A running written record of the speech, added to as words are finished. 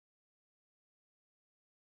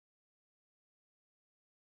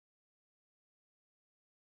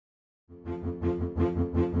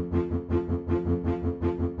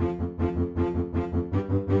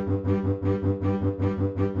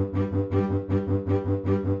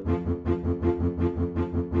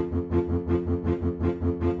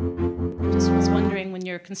Just was wondering, when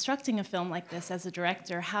you're constructing a film like this as a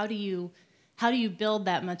director, how do you build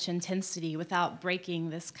that much intensity without breaking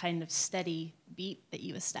this kind of steady beat that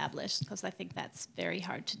you established? Because I think that's very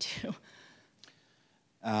hard to do.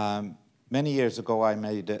 Many years ago, I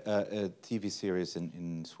made a TV series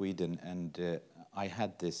in Sweden, and I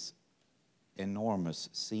had this enormous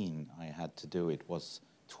scene I had to do. It was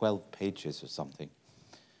 12 pages or something,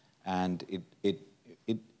 and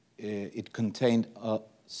it contained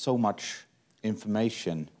so much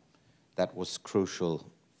information that was crucial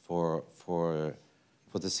for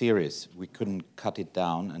the series. We couldn't cut it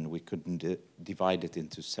down, and we couldn't divide it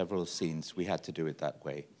into several scenes. We had to do it that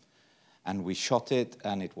way. And we shot it,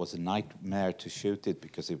 and it was a nightmare to shoot it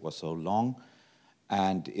because it was so long,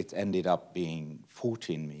 and it ended up being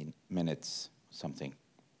 14 minutes something.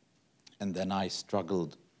 And then I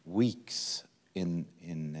struggled weeks in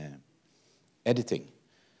editing,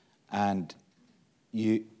 and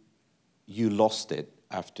you lost it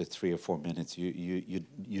after 3 or 4 minutes.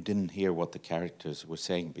 You didn't hear what the characters were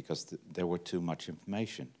saying because there were too much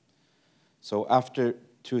information. So after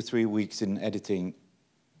 2 or 3 weeks in editing,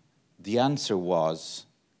 the answer was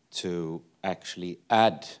to actually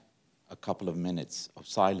add a couple of minutes of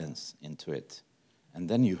silence into it. And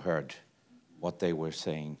then you heard what they were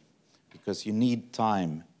saying, because you need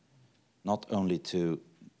time not only to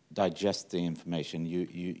digest the information,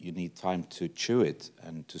 you need time to chew it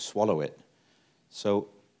and to swallow it. So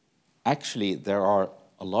actually there are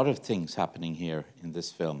a lot of things happening here in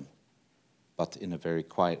this film, but in a very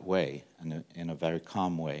quiet way and in a very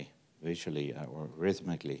calm way, visually or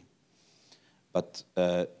rhythmically. But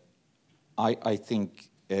I think,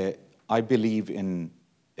 I believe in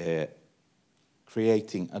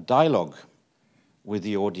creating a dialogue with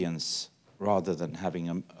the audience rather than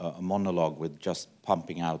having a monologue with just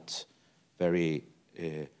pumping out very,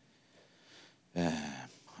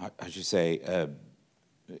 how should you say,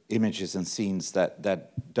 images and scenes that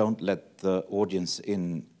don't let the audience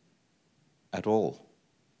in at all.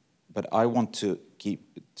 But I want to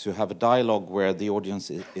have a dialogue where the audience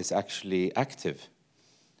is actually active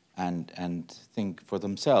and think for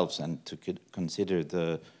themselves, and to consider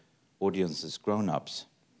the audience as grown-ups.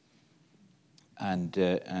 And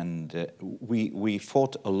we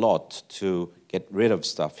fought a lot to get rid of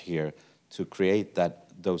stuff here to create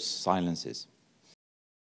those silences.